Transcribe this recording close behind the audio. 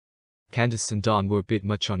Candus and Don were a bit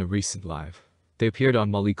much on a recent live. They appeared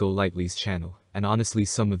on Golightly's channel, and honestly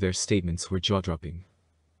some of their statements were jaw-dropping.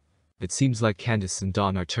 It seems like Candus and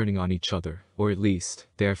Don are turning on each other, or at least,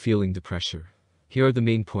 they are feeling the pressure. Here are the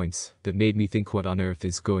main points that made me think what on earth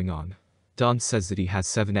is going on. Don says that he has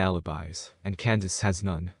 7 alibis, and Candus has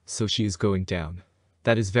none, so she is going down.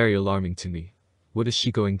 That is very alarming to me. What is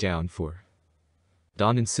she going down for?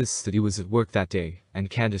 Don insists that he was at work that day, and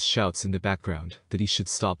Candus shouts in the background that he should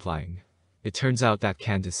stop lying. It turns out that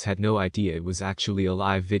Candus had no idea it was actually a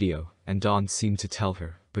live video, and Don seemed to tell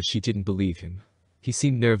her, but she didn't believe him. He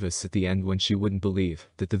seemed nervous at the end when she wouldn't believe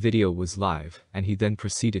that the video was live, and he then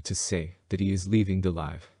proceeded to say that he is leaving the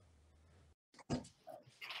live.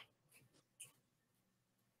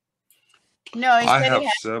 No, he I said have he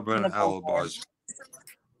had 7 alibis.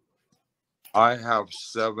 I have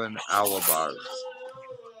 7 alibis.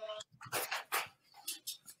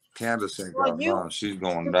 Candace ain't got none. She's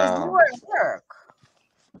going down. You were at work,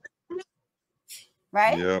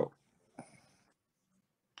 right? Yep.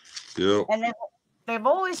 Yep. And they've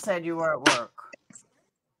always said you were at work.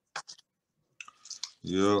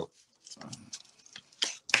 Yep.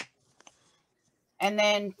 And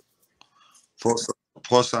then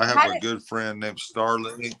Plus I have a good friend named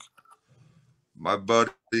Starlink. My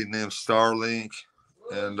buddy named Starlink.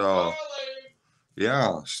 And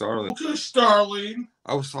yeah, Starlink. Who's Starling?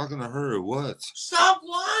 I was talking to her. What? Stop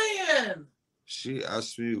lying. She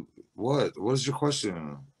asked me, what? What is your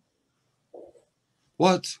question?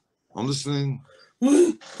 What? I'm listening.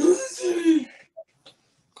 Come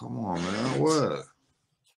Come on, man. What?